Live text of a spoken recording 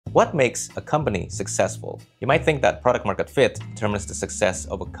What makes a company successful? You might think that product market fit determines the success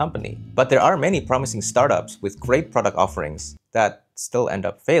of a company, but there are many promising startups with great product offerings that still end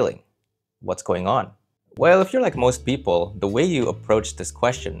up failing. What's going on? Well, if you're like most people, the way you approach this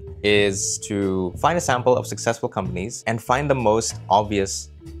question is to find a sample of successful companies and find the most obvious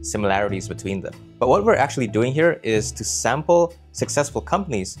similarities between them. But what we're actually doing here is to sample successful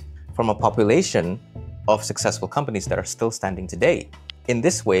companies from a population of successful companies that are still standing today. In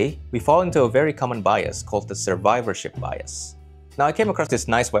this way, we fall into a very common bias called the survivorship bias. Now, I came across this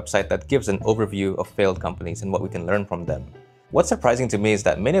nice website that gives an overview of failed companies and what we can learn from them. What's surprising to me is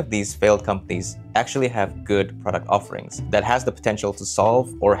that many of these failed companies actually have good product offerings that has the potential to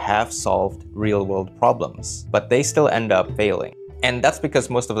solve or have solved real-world problems, but they still end up failing. And that's because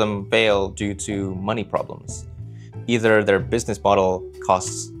most of them fail due to money problems. Either their business model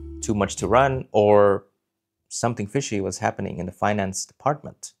costs too much to run, or something fishy was happening in the finance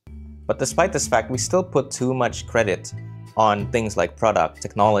department. But despite this fact, we still put too much credit on things like product,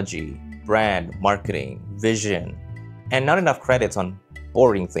 technology, brand, marketing, vision, and not enough credits on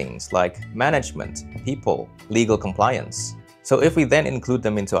boring things like management, people, legal compliance. So if we then include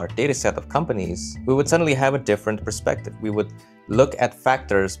them into our data set of companies, we would suddenly have a different perspective. We would look at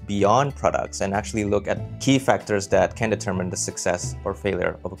factors beyond products and actually look at key factors that can determine the success or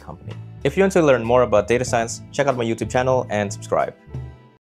failure of a company. If you want to learn more about data science, check out my YouTube channel and subscribe.